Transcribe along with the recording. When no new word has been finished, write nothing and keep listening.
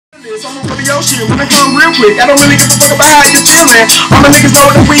I'm gonna cover your shit when I come real quick. I don't really give a fuck about how you feeling. All my niggas know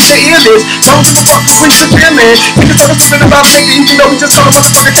that we the illest. Don't give a fuck if we the feeling. Niggas talking something about making, even though we just told a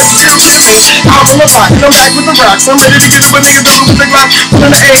motherfucker just still chillin'. Out on the block and I'm back with the rocks. I'm ready to get it with niggas double with the Glock. Put on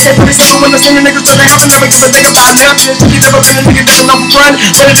the AK-47 when I sing the niggas, so they haven't never give a thing about nothing. You never been a nigga that know for run.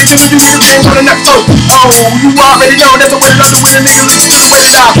 Ready to give it to you, ain't running that so. Oh, you already know that's the way that I do with a nigga. Listen to the way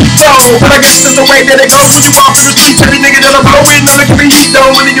that I go. But I guess it's the way that it goes. When you walk through the streets, every nigga that I roll with, know that can be heat.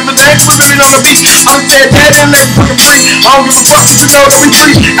 Don't really give a damn. We're living on the beach. I'm dead and they fucking free. I don't give a fuck, you know that we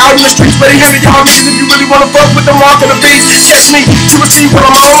free. Out in the streets, ready to handle y'all niggas if you really wanna fuck with the mark of the beast. Catch me, you will see what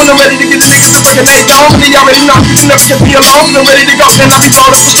I'm on. I'm ready to get the niggas to fucking head on. And y'all already know you never can be alone. I'm ready to go, then I'll be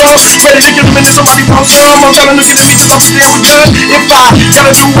ballin' for sure. Ready to get them into somebody pound some. I'm trying to look at me cause I'm still good. If I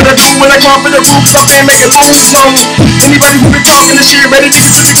gotta do what I do when I come for the roof, cause I ain't making moves. So anybody who been talking this shit, ready to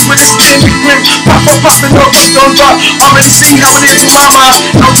get the niggas with this spin, big grip. Pop up, pop and no beat don't drop. Already see how it is in my mind.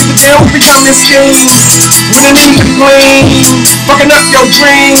 Don't give a damn who becoming schemes. Winning in the green, fucking up your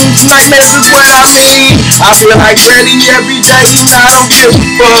dreams. Nightmares is what I mean. I feel like Freddy every day and I don't give a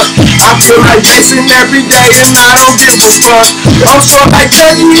fuck. I feel like Jason every day and I don't give a fuck. I'm so like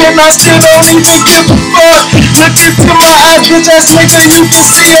Chucky and I still don't even give a fuck. Look into my eyes, bitch ass nigga, you can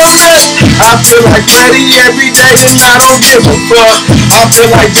see I'm nuts. I feel like Freddy every day and I don't give a fuck. I feel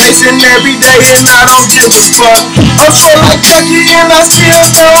like Jason every day and I don't give a fuck. I'm so like Chucky and I still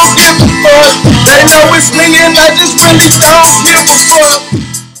don't give a fuck. They know it's me and I just really don't give a fuck.